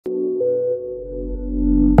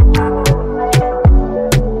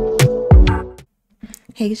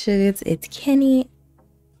Hey sugars, it's Kenny.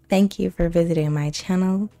 Thank you for visiting my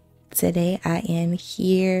channel. Today I am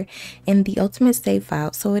here in the ultimate save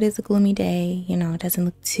file. So it is a gloomy day, it doesn't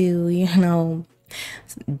look too,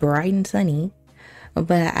 bright and sunny.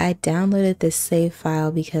 But I downloaded this save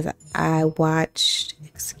file because I watched,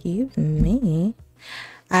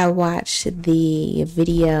 I watched the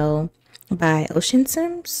video by Ocean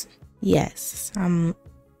Sims. Yes,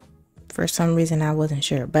 for some reason I wasn't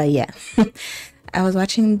sure, but yeah. I was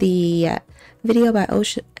watching the video by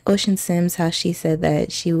Ocean Sims, how she said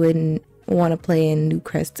that she wouldn't want to play in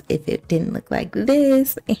Newcrest if it didn't look like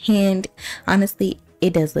this, and honestly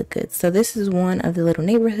it does look good. So this is one of the little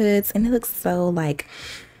neighborhoods, and it looks so like,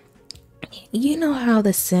 you know how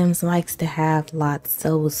the Sims likes to have lots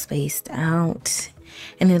so spaced out,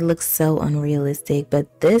 and it looks so unrealistic.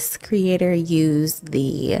 But this creator used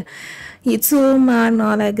the YouTube mod and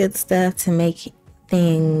all that good stuff to make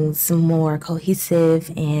things more cohesive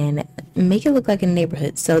and make it look like a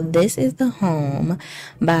neighborhood. So this is the home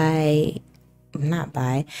this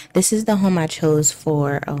is the home I chose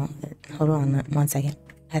for, oh, hold on 1 second,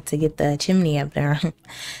 I had to get the chimney up there.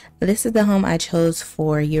 This is the home I chose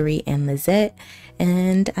for Yuri and Lizette,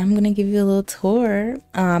 and I'm gonna give you a little tour.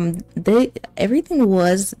 Everything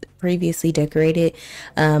was previously decorated,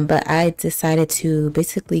 but I decided to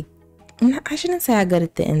basically, I shouldn't say I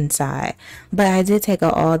gutted the inside, but I did take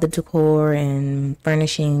out all the decor and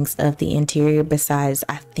furnishings of the interior besides,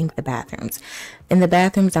 I think, the bathrooms. In the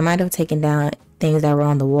bathrooms, I might have taken down things that were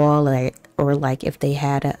on the wall, like if they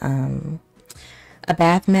had a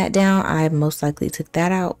bath mat down, I most likely took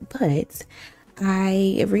that out, but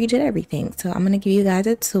I redid everything. So I'm gonna give you guys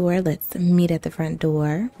a tour. Let's meet at the front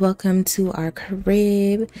door. Welcome to our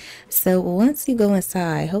crib. So once you go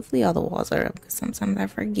inside, hopefully all the walls are up because sometimes I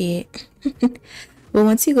forget. But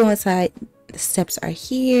once you go inside, the steps are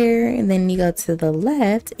here, and then you go to the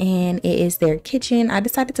left and it is their kitchen. I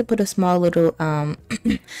decided to put a small little a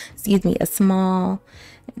small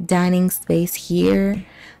dining space here.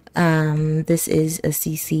 This is a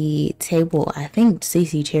CC table, I think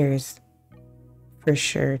CC chairs for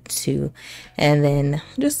sure too, and then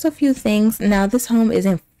just a few things. Now this home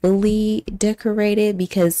isn't fully decorated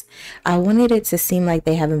because I wanted it to seem like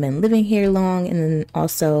they haven't been living here long, and then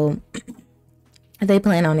also they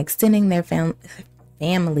plan on extending their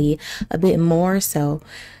family a bit more. So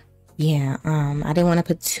yeah, I didn't want to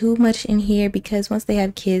put too much in here because once they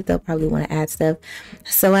have kids they'll probably want to add stuff.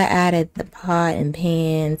 So I added the pot and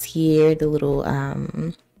pans here, the little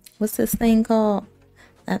what's this thing called,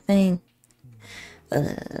 that thing,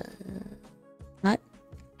 pot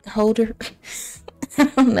holder. I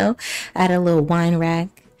don't know. I had a little wine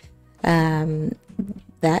rack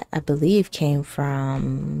that I believe came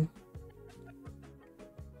from,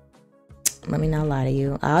 let me not lie to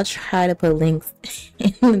you, I'll try to put links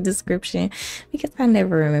in the description because I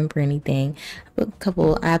never remember anything.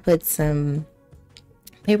 I put some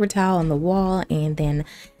paper towel on the wall, and then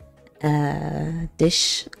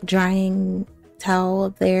dish drying towel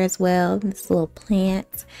up there as well. This little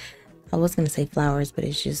plant, I was gonna say flowers, but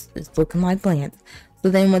it's looking like plants. So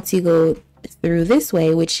then once you go through this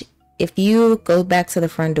way, which if you go back to the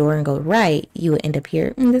front door and go right, you would end up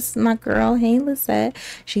here. And this is my girl, hey Lizette,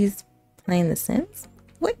 she's playing The Sims.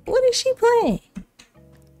 What is she playing?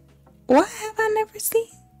 Why have I never seen?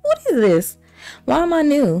 What is this? Why am I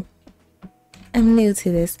new? I'm new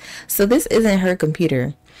to this. So this isn't her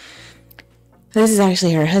computer. This is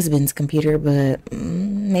actually her husband's computer, but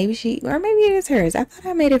maybe it is hers. I thought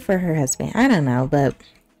I made it for her husband. I don't know, but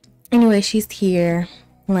anyway, she's here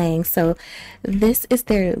playing. So this is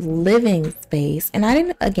their living space, and I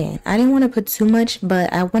didn't want to put too much,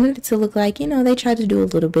 but I wanted it to look like, they tried to do a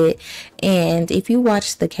little bit. And if you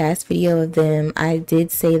watch the cast video of them, I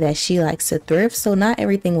did say that she likes to thrift, so not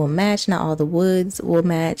everything will match, not all the woods will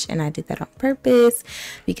match, and I did that on purpose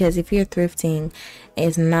because if you're thrifting,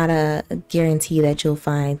 it's not a guarantee that you'll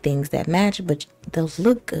find things that match, but they'll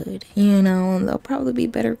look good, they'll probably be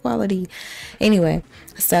better quality. Anyway,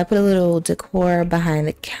 so I put a little decor behind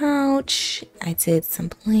the couch. I did some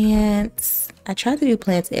plants. I tried to do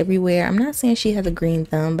plants everywhere. I'm not saying she has a green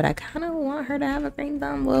thumb, but I kind of want her to have a green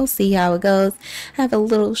thumb. We'll see how it goes. I have a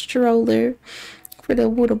little stroller for the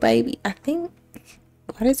little baby. I think,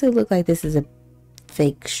 why does it look like this is a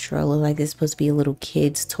fake stroller, like it's supposed to be a little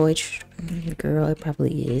kid's toy? Girl, it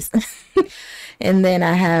probably is. And then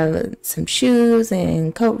I have some shoes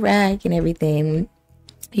and coat rack and everything.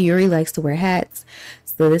 Yuri likes to wear hats,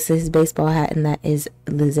 so this is his baseball hat, and that is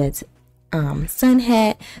Lizette's sun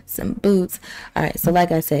hat, some boots. All right, so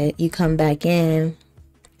like I said, you come back in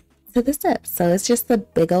to the steps, so it's just a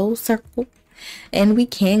big old circle, And we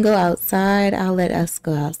can go outside. I'll let us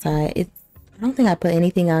go outside. I don't think I put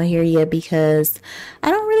anything out here yet because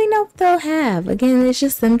I don't really know what they'll have. Again, it's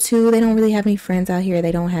just them two. They don't really have any friends out here.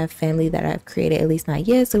 They don't have family that I've created, at least not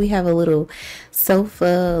yet. So we have a little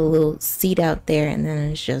sofa, a little seat out there, and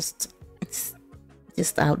then it's just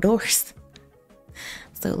outdoors.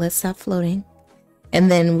 So let's stop floating.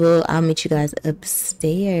 And then I'll meet you guys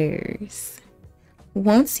upstairs.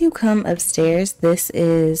 Once you come upstairs, this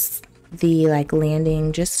is the like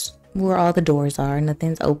landing, just where all the doors are.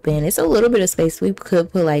 Nothing's open. It's a little bit of space. We could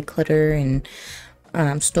put like clutter and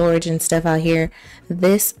storage and stuff out here.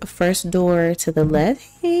 This first door to the left,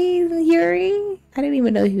 hey Yuri, I didn't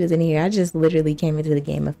even know he was in here. I just literally came into the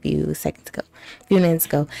game a few minutes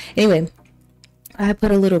ago. Anyway, I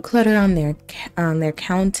put a little clutter on their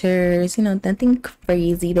counters, you know, nothing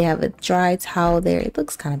crazy. They have a dry towel there. It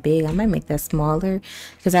looks kind of big. I might make that smaller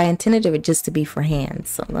because I intended it just to be for hands,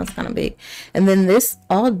 so that's kind of big. And then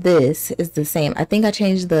all this is the same. I think I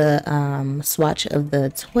changed the swatch of the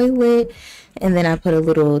toilet, and then I put a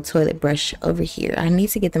little toilet brush over here. I need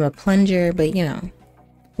to get them a plunger, but you know,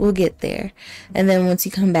 we'll get there. And then once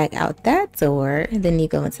you come back out that door, then you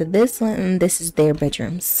go into this one, and this is their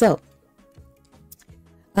bedroom. So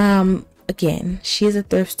again, she's a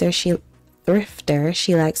thrifter.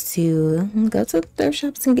 She likes to go to thrift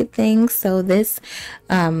shops and get things. So this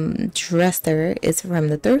dresser is from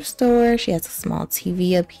the thrift store. She has a small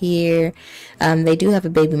TV up here. They do have a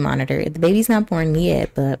baby monitor. The baby's not born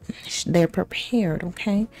yet, but they're prepared.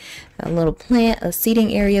 Okay, a little plant, a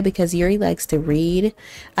seating area because Yuri likes to read.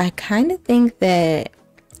 I kind of think that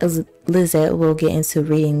Lizette will get into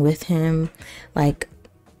reading with him, like,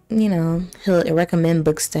 you know, he'll recommend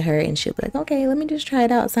books to her and she'll be like, okay, let me just try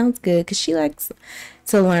it out, sounds good, because she likes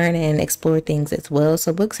to learn and explore things as well.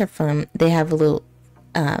 So books are fun. They have a little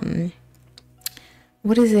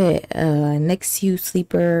what is it, nephew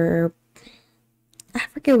sleeper, I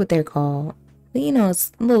forget what they're called, but you know,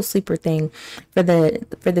 it's a little sleeper thing for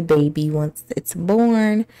the baby once it's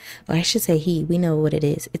born. Or I should say we know what it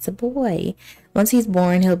is. It's a boy. Once he's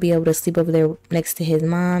born, he'll be able to sleep over there next to his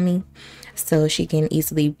mommy, so she can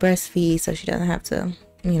easily breastfeed, so she doesn't have to,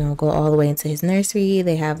 you know, go all the way into his nursery.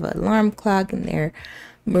 They have an alarm clock and their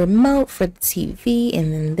remote for the TV.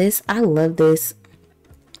 And then this, I love this.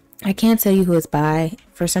 I can't tell you who it's by.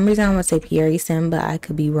 For some reason, I want to say Pierre Sim, but I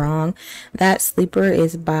could be wrong. That sleeper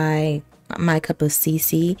is by My Cup of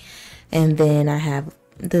CC. And then I have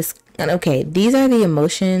this. Okay, these are the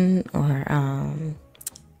Emotion, or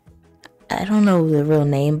I don't know the real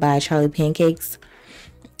name, by Charlie Pancakes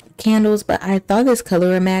candles, but I thought this color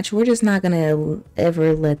would match. We're just not gonna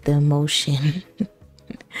ever let the Emotion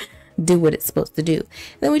do what it's supposed to do.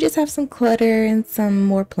 Then we just have some clutter and some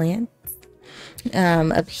more plants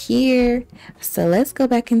up here. So let's go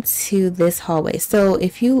back into this hallway. So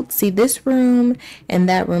if you see this room and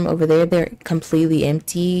that room over there, they're completely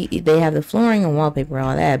empty. They have the flooring and wallpaper,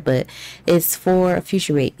 all that, but it's for a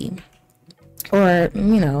future baby, or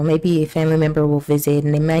you know, maybe a family member will visit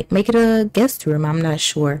and they might make it a guest room. I'm not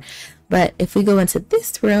sure. But if we go into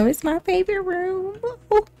this room, it's my favorite room.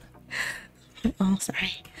 Oh,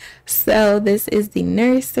 sorry. So this is the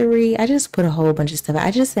nursery. I just put a whole bunch of stuff.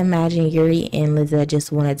 I just imagine Yuri and Lizette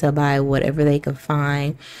just wanted to buy whatever they could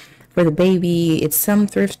find for the baby. It's some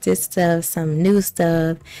thrifted stuff, some new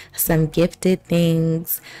stuff, some gifted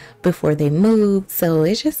things before they moved. So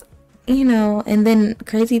it's just, you know. And then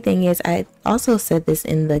crazy thing is, I also said this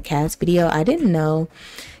in the cast video, I didn't know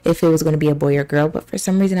if it was going to be a boy or girl, but for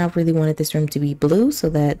some reason I really wanted this room to be blue. So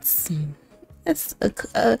that's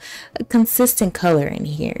a consistent color in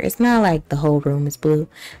here. It's not like the whole room is blue,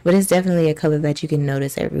 but it's definitely a color that you can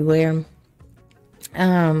notice everywhere.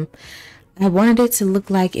 I wanted it to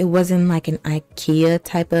look like it wasn't like an IKEA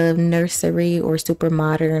type of nursery or super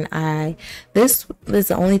modern. This is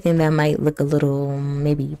the only thing that might look a little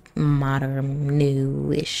maybe modern,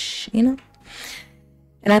 newish, you know.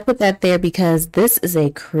 And I put that there because this is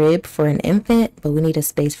a crib for an infant, but we need a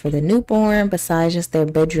space for the newborn besides just their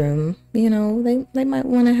bedroom. You know, they might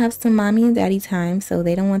want to have some mommy and daddy time, so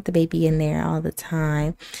they don't want the baby in there all the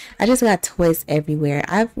time. I just got toys everywhere.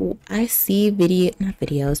 I see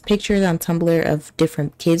pictures on Tumblr of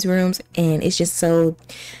different kids' rooms, and it's just so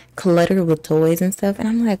cluttered with toys and stuff. And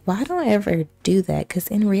I'm like, why don't I ever do that? Because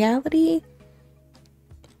in reality,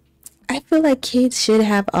 I feel like kids should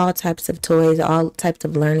have all types of toys, all types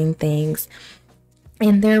of learning things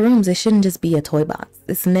in their rooms. It shouldn't just be a toy box.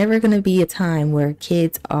 It's never going to be a time where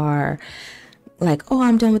kids are like, oh,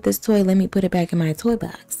 I'm done with this toy, let me put it back in my toy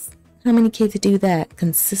box. How many kids do that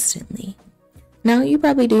consistently? Now, you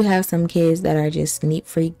probably do have some kids that are just neat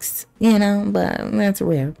freaks, you know, but that's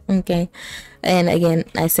rare, okay? And again,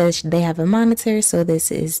 I said they have a monitor, so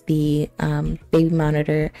this is the baby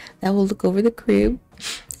monitor that will look over the crib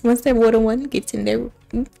once their little one gets in their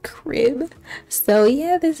crib. So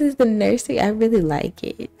yeah, this is the nursery. I really like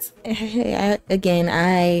it.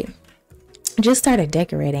 I just started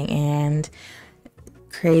decorating, and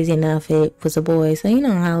crazy enough, it was a boy. So you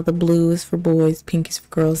know how the blue is for boys, pink is for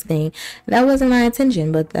girls thing. That wasn't my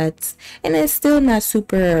intention, but and it's still not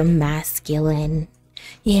super masculine.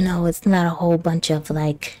 You know, it's not a whole bunch of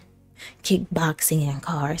like kickboxing and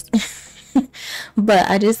cars. But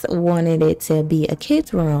I just wanted it to be a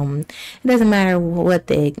kid's room. It doesn't matter what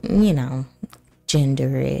the, you know,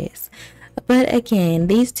 gender is. But again,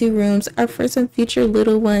 these two rooms are for some future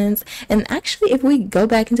little ones. And actually, if we go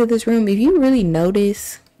back into this room, if you really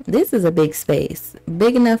notice, this is a big space,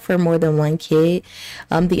 big enough for more than one kid.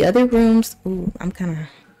 The other rooms, ooh, I'm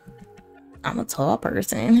a tall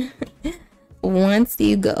person. Once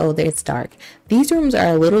you go, oh, it's dark. These rooms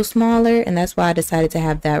are a little smaller, and that's why I decided to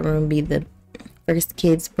have that room be the first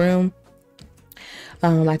kid's room.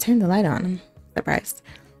 I turned the light on. Surprised.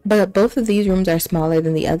 But both of these rooms are smaller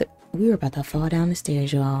than the other. We were about to fall down the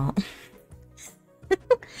stairs, y'all.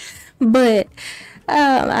 But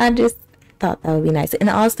I just thought that would be nice. And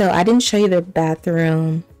also, I didn't show you the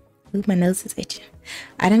bathroom. Ooh, my nose is itching.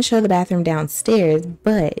 I didn't show the bathroom downstairs,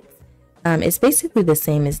 but it's basically the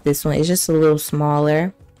same as this one. It's just a little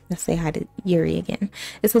smaller. Let's say hi to Yuri again.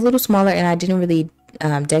 It's a little smaller, and I didn't really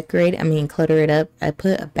decorate. I mean, clutter it up. I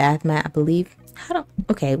put a bath mat, I believe.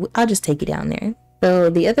 Okay, I'll just take you down there. So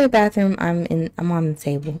the other bathroom, I'm on the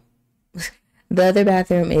table. The other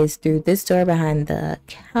bathroom is through this door behind the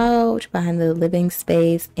couch, behind the living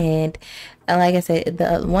space. And like I said,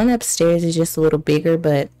 the one upstairs is just a little bigger,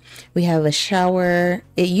 but we have a shower.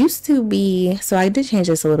 It used to be, so I did change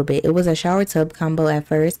this a little bit. It was a shower tub combo at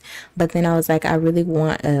first, but then I was like, I really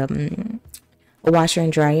want a washer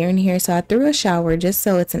and dryer in here. So I threw a shower just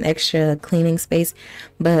so it's an extra cleaning space,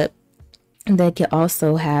 but they could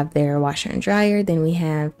also have their washer and dryer. Then we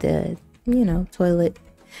have the, you know, toilet,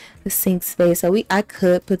 the sink space. So I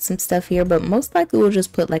could put some stuff here, but most likely we'll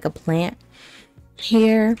just put like a plant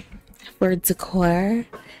here for decor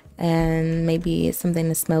and maybe something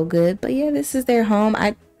to smell good. But yeah, this is their home.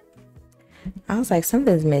 I was like,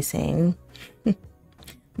 something's missing.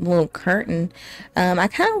 Little curtain. I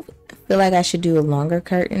kind of feel like I should do a longer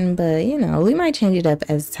curtain, but you know, we might change it up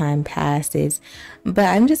as time passes. But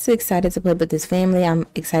I'm just excited to play with this family. I'm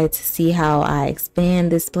excited to see how I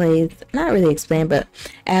expand this place. Not really expand, but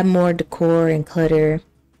add more decor and clutter.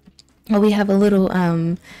 Well, we have a little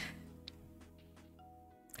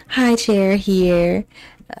high chair here.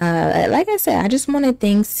 Like I said, I just wanted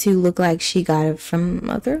things to look like she got it from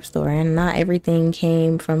a thrift store, and not everything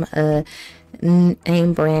came from a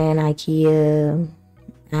name brand, IKEA,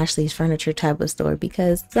 Ashley's furniture type of store,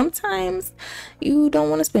 because sometimes you don't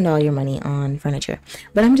want to spend all your money on furniture.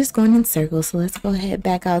 But I'm just going in circles, so let's go ahead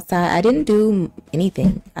back outside. I didn't do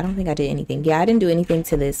anything. I don't think I did anything. Yeah, I didn't do anything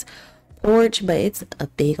to this porch, but it's a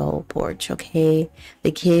big old porch. Okay,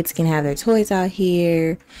 the kids can have their toys out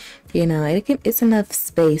here. You know, it's enough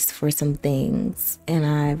space for some things, and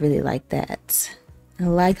I really like that. I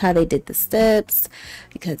like how they did the steps,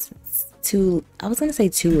 because it's I was gonna say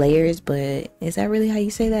 2 layers, but is that really how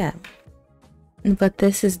you say that? But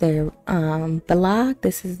this is their block.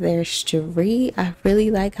 This is their street. I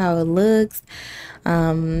really like how it looks.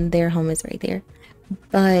 Their home is right there.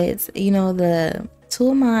 But you know, the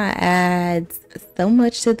Toolma adds so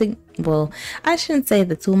much to the, well, I shouldn't say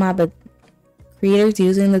the Toolma, but creators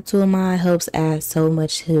using the Toolma helps add so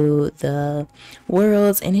much to the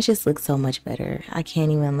worlds, and it just looks so much better. I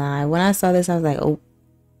can't even lie. When I saw this, I was like, oh,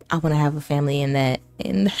 I want to have a family in that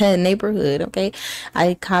neighborhood. Okay,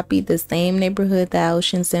 I copied the same neighborhood that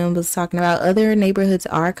Ocean Sim was talking about. Other neighborhoods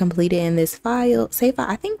are completed in this save file.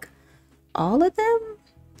 I think all of them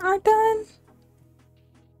are done,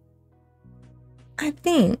 I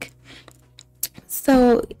think.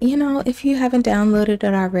 So, you know, if you haven't downloaded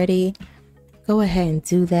it already, go ahead and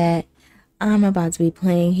do that. I'm about to be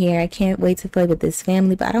playing here. I can't wait to play with this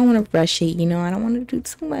family, but I don't want to rush it. You know, I don't want to do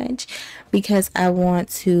too much, because I want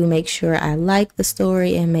to make sure I like the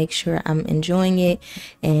story and make sure I'm enjoying it.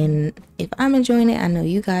 And if I'm enjoying it, I know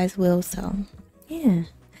you guys will. So yeah,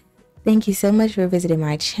 thank you so much for visiting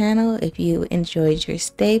my channel. If you enjoyed your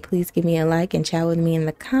stay, please give me a like and chat with me in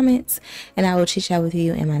the comments, and I will chit chat with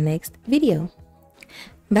you in my next video.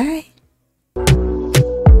 Bye.